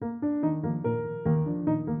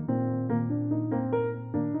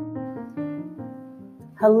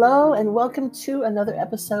Hello and welcome to another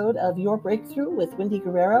episode of Your Breakthrough with Wendy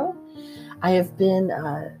Guerrero. I have been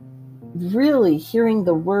really hearing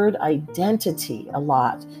the word identity a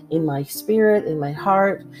lot in my spirit, in my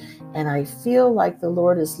heart, and I feel like the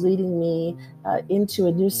Lord is leading me into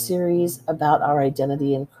a new series about our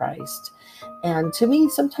identity in Christ. And to me,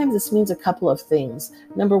 sometimes this means a couple of things.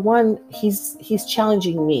 Number one, he's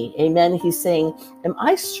challenging me. Amen. He's saying, am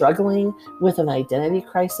I struggling with an identity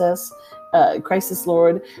crisis,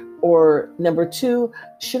 Lord? Or number two,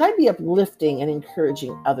 should I be uplifting and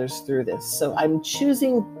encouraging others through this? So I'm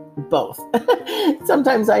choosing both.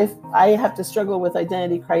 Sometimes I have to struggle with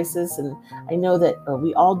identity crisis, and I know that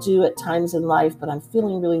we all do at times in life, but I'm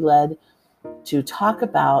feeling really led to talk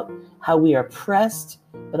about how we are pressed,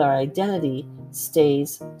 but our identity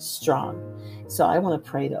stays strong. So I want to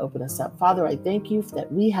pray to open us up. Father, I thank you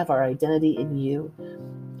that we have our identity in you,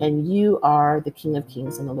 and you are the King of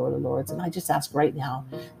Kings and the Lord of Lords. And I just ask right now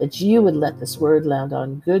that you would let this word land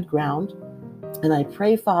on good ground. And I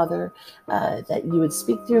pray, Father, that you would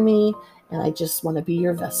speak through me. And I just want to be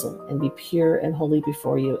your vessel and be pure and holy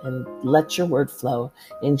before you, and let your word flow.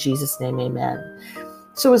 In Jesus' name, amen.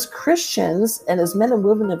 So as Christians and as men and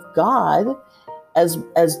women of God, as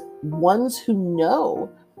ones who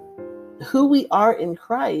know who we are in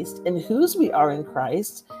Christ and whose we are in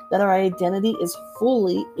Christ, that our identity is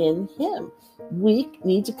fully in him. We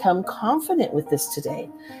need to come confident with this today.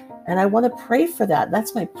 And I want to pray for that.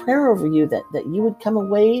 That's my prayer over you, that you would come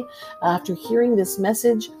away after hearing this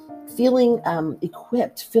message feeling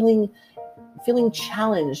equipped, feeling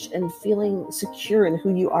challenged, and feeling secure in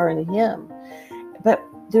who you are in him. But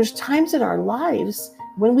there's times in our lives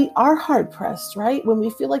when we are hard pressed, right? When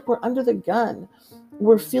we feel like we're under the gun,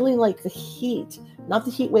 we're feeling like the heat, not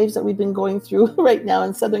the heat waves that we've been going through right now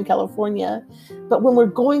in Southern California, but when we're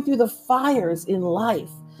going through the fires in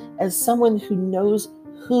life as someone who knows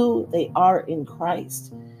who they are in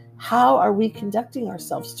Christ. How are we conducting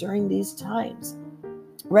ourselves during these times?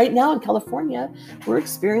 Right now in California, we're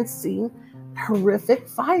experiencing horrific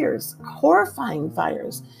fires, horrifying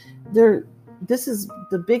fires. This is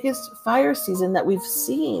the biggest fire season that we've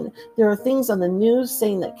seen. There are things on the news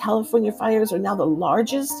saying that California fires are now the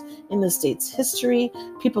largest in the state's history.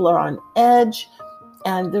 People are on edge,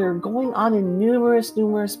 and they're going on in numerous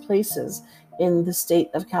places in the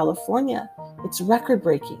state of California. It's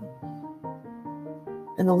record-breaking.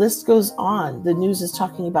 And the list goes on. The news is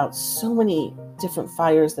talking about so many different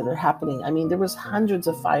fires that are happening. I mean, there was hundreds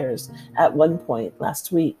of fires at one point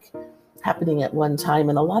last week happening at one time,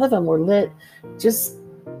 and a lot of them were lit just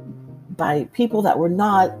by people that were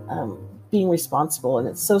not being responsible, and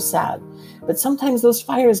it's so sad. But sometimes those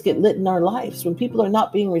fires get lit in our lives when people are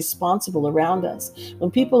not being responsible around us,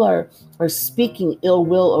 when people are speaking ill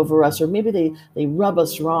will over us, or maybe they rub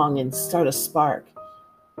us wrong and start a spark.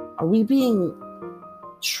 Are we being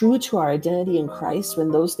true to our identity in Christ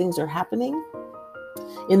when those things are happening?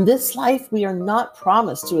 In this life, we are not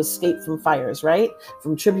promised to escape from fires, right?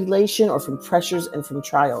 From tribulation or from pressures and from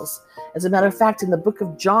trials. As a matter of fact, in the book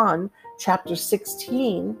of John, chapter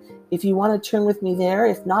 16, if you want to turn with me there,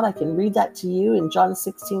 if not, I can read that to you in John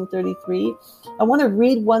 16:33. I want to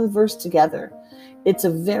read one verse together. It's a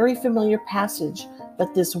very familiar passage,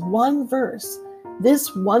 but this one verse,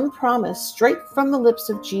 this one promise straight from the lips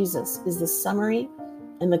of Jesus is the summary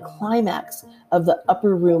and the climax of the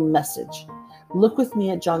upper room message. Look with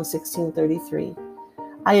me at John 16:33.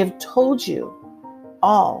 I have told you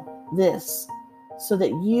all this so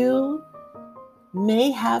that you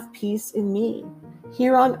may have peace in me.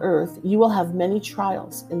 Here on earth, you will have many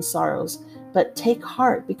trials and sorrows, but take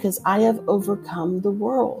heart because I have overcome the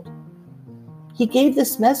world. He gave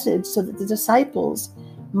this message so that the disciples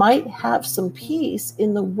might have some peace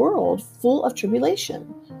in the world full of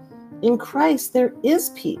tribulation. In Christ, there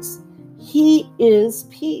is peace. He is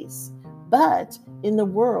peace. But in the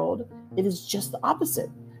world, it is just the opposite.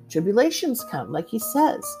 Tribulations come, like he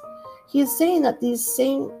says. He is saying that these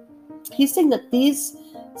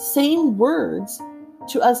same words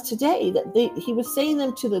to us today, he was saying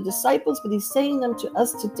them to the disciples, but he's saying them to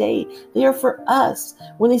us today. They are for us.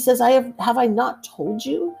 When he says, have I not told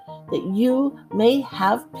you that you may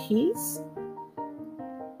have peace?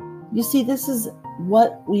 You see, this is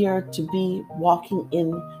what we are to be walking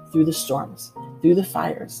in through the storms, through the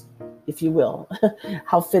fires, if you will.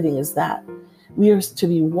 How fitting is that? We are to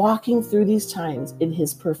be walking through these times in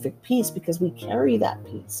his perfect peace because we carry that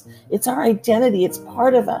peace. It's our identity. It's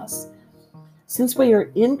part of us. Since we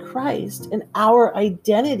are in Christ and our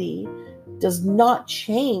identity does not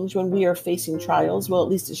change when we are facing trials, well, at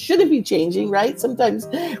least it shouldn't be changing, right? Sometimes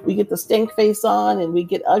we get the stank face on and we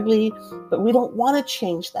get ugly, but we don't want to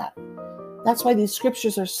change that. That's why these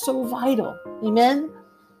scriptures are so vital. Amen?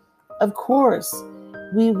 Of course,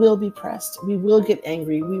 we will be pressed. We will get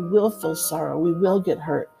angry. We will feel sorrow. We will get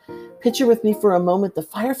hurt. Picture with me for a moment the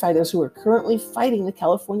firefighters who are currently fighting the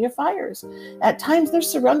California fires. At times, they're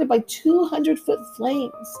surrounded by 200-foot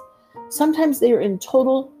flames. Sometimes they are in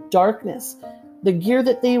total darkness. The gear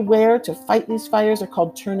that they wear to fight these fires are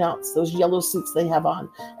called turnouts, those yellow suits they have on.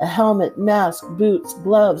 A helmet, mask, boots,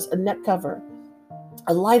 gloves, a neck cover,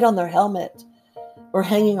 a light on their helmet or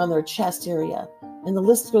hanging on their chest area, and the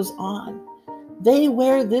list goes on. They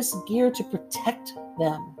wear this gear to protect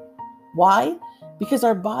them. Why? Because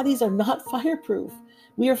our bodies are not fireproof.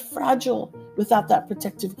 We are fragile without that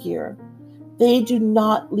protective gear. They do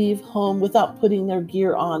not leave home without putting their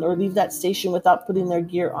gear on, or leave that station without putting their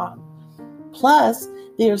gear on. Plus,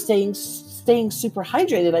 they are staying super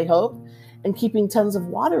hydrated, I hope, and keeping tons of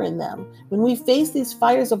water in them. When we face these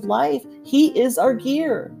fires of life, He is our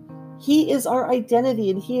gear. He is our identity,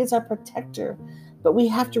 and He is our protector. But we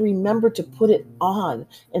have to remember to put it on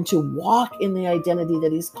and to walk in the identity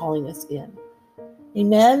that He's calling us in.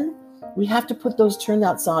 Amen? We have to put those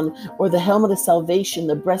turnouts on, or the helmet of salvation,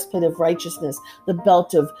 the breastplate of righteousness, the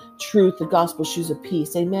belt of truth, the gospel shoes of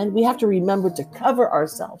peace. Amen? We have to remember to cover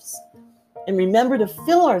ourselves and remember to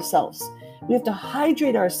fill ourselves. We have to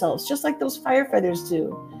hydrate ourselves, just like those firefighters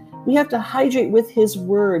do. We have to hydrate with His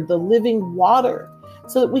word, the living water,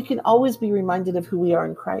 so that we can always be reminded of who we are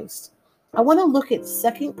in Christ. I want to look at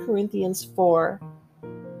 2 Corinthians 4,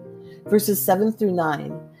 verses 7 through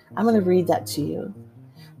 9. I'm going to read that to you.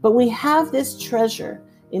 But we have this treasure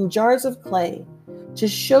in jars of clay to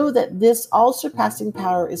show that this all-surpassing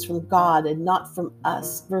power is from God and not from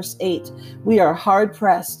us. Verse 8, we are hard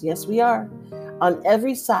pressed, yes we are, on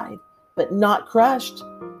every side, but not crushed,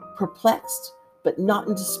 perplexed, but not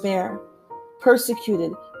in despair,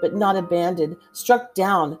 persecuted, but not abandoned, struck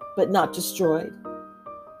down, but not destroyed.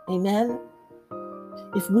 Amen?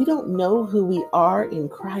 If we don't know who we are in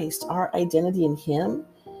Christ, our identity in Him,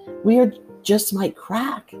 we just might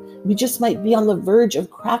crack. We just might be on the verge of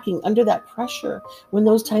cracking under that pressure when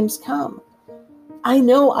those times come. I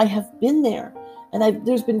know I have been there, and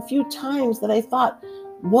there's been few times that I thought,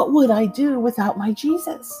 what would I do without my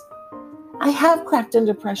Jesus? I have cracked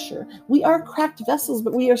under pressure. We are cracked vessels,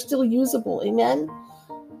 but we are still usable. Amen?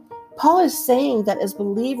 Paul is saying that as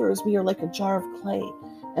believers, we are like a jar of clay,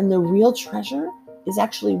 and the real treasure is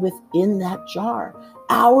actually within that jar.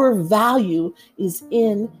 Our value is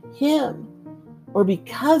in Him, or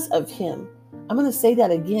because of Him. I'm going to say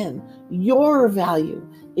that again. Your value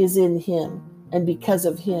is in Him, and because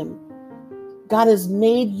of Him. God has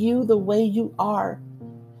made you the way you are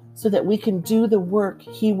so that we can do the work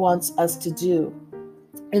He wants us to do.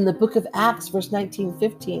 In the book of Acts, verse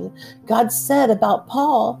 19-15, God said about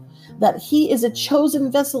Paul that he is a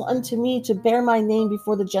chosen vessel unto me to bear my name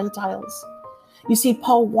before the Gentiles. You see,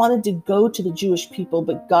 Paul wanted to go to the Jewish people,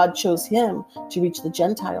 but God chose him to reach the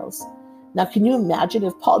Gentiles. Now, can you imagine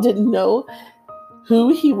if Paul didn't know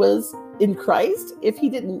who he was in Christ? If he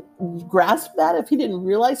didn't grasp that, if he didn't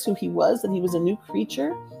realize who he was, that he was a new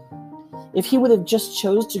creature? If he would have just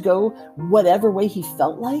chose to go whatever way he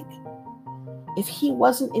felt like? If he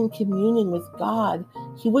wasn't in communion with God,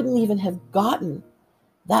 he wouldn't even have gotten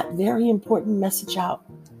that very important message out.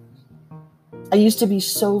 I used to be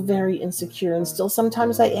so very insecure, and still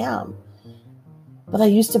sometimes I am. But I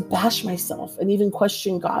used to bash myself and even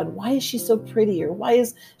question God. Why is she so pretty? Or why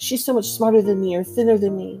is she so much smarter than me, or thinner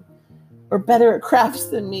than me, or better at crafts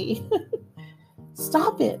than me?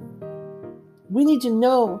 Stop it. We need to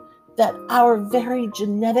know that our very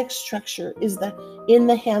genetic structure is in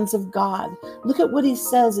the hands of God. Look at what He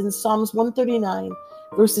says in Psalms 139,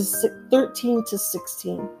 verses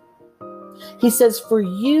 13-16. He says, "For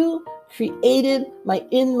you created my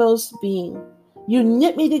inmost being. You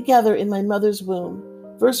knit me together in my mother's womb."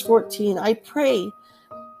 Verse 14, I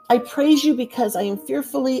praise you because I am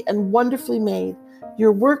fearfully and wonderfully made.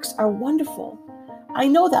 Your works are wonderful. I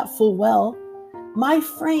know that full well. My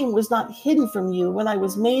frame was not hidden from you when I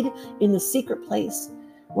was made in the secret place,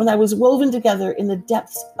 when I was woven together in the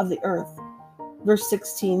depths of the earth. Verse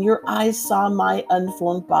 16, your eyes saw my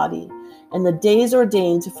unformed body, and the days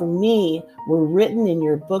ordained for me were written in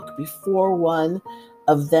your book before one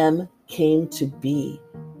of them came to be.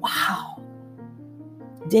 Wow.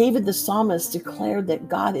 David the psalmist declared that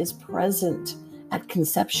God is present at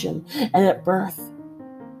conception and at birth.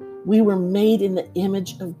 We were made in the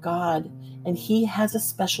image of God, and He has a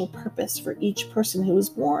special purpose for each person who is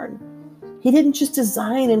born. He didn't just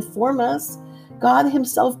design and form us. God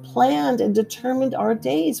Himself planned and determined our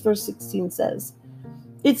days, verse 16 says.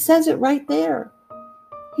 It says it right there.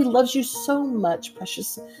 He loves you so much,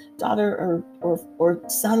 precious daughter or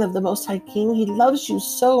son of the Most High King. He loves you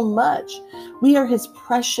so much. We are his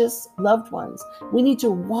precious loved ones. We need to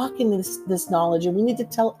walk in this knowledge, and we need to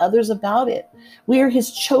tell others about it. We are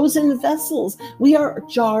his chosen vessels. We are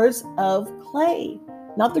jars of clay,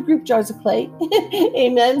 not the group jars of clay.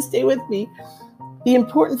 Amen. Stay with me. The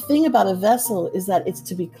important thing about a vessel is that it's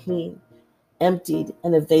to be clean, emptied,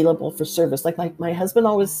 and available for service. Like my husband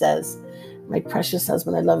always says, my precious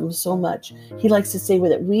husband, I love him so much. He likes to say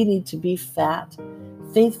that we need to be fat,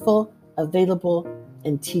 faithful, available,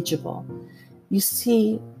 and teachable. You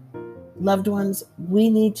see, loved ones, we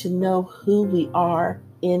need to know who we are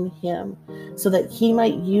in him so that he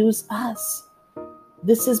might use us.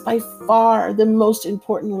 This is by far the most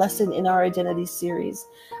important lesson in our identity series.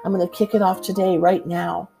 I'm going to kick it off today, right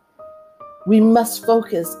now. We must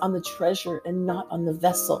focus on the treasure and not on the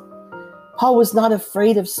vessel. Paul was not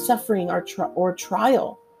afraid of suffering or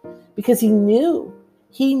trial because he knew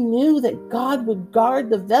that God would guard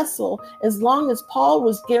the vessel as long as Paul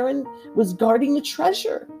was guarding the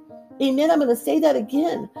treasure. Amen. I'm going to say that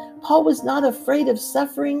again. Paul was not afraid of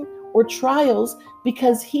suffering or trials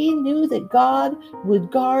because he knew that God would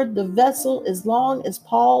guard the vessel as long as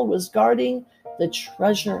Paul was guarding the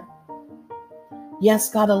treasure. Yes,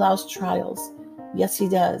 God allows trials. Yes, he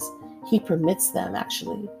does. He permits them,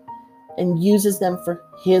 actually, and uses them for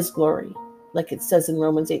his glory. Like it says in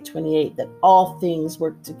Romans 8:28, that all things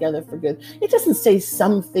work together for good. It doesn't say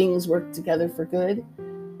some things work together for good.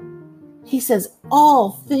 He says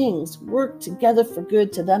all things work together for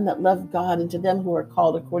good to them that love God and to them who are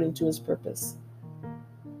called according to his purpose.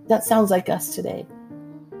 That sounds like us today.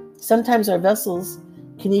 Sometimes our vessels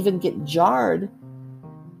can even get jarred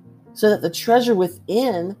so that the treasure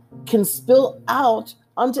within can spill out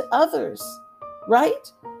onto others,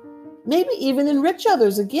 right? Maybe even enrich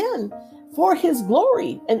others again for his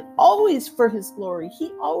glory, and always for his glory.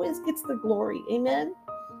 He always gets the glory. Amen.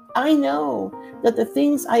 I know that the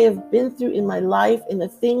things I have been through in my life and the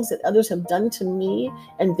things that others have done to me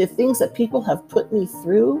and the things that people have put me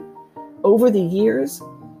through over the years,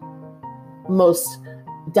 most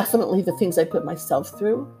definitely the things I put myself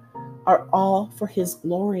through, are all for his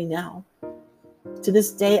glory now. To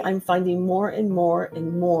this day, I'm finding more and more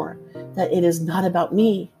and more that it is not about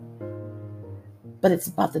me, but it's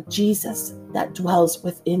about the Jesus that dwells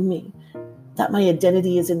within me, that my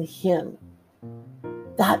identity is in him.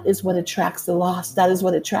 That is what attracts the lost. That is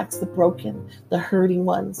what attracts the broken, the hurting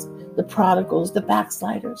ones, the prodigals, the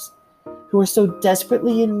backsliders, who are so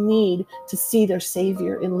desperately in need to see their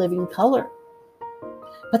Savior in living color.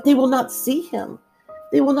 But they will not see him.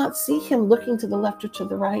 They will not see him looking to the left or to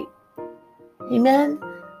the right. Amen.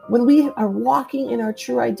 When we are walking in our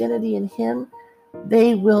true identity in him,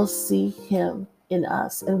 they will see him in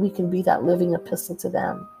us, and we can be that living epistle to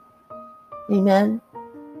them. Amen.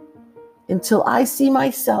 Until I see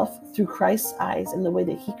myself through Christ's eyes in the way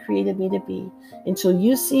that he created me to be, until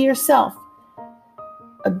you see yourself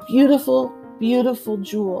a beautiful, beautiful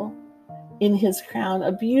jewel in his crown,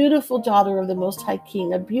 a beautiful daughter of the Most High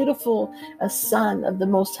King, a son of the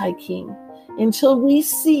Most High King, until we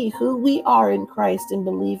see who we are in Christ and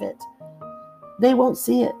believe it, they won't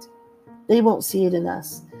see it. They won't see it in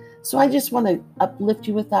us. So I just want to uplift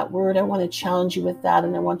you with that word. I want to challenge you with that.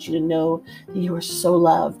 And I want you to know that you are so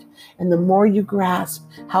loved. And the more you grasp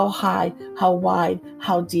how high, how wide,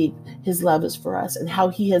 how deep his love is for us, and how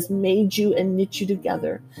he has made you and knit you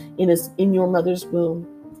together in your mother's womb.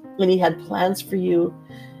 And he had plans for you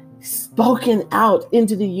spoken out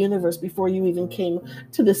into the universe before you even came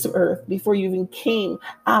to this earth, before you even came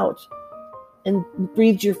out and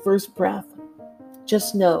breathed your first breath.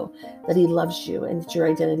 Just know that he loves you and that your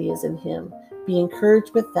identity is in him. Be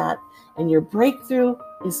encouraged with that, and your breakthrough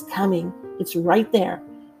is coming. It's right there.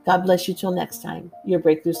 God bless you till next time. Your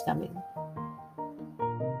breakthrough's coming.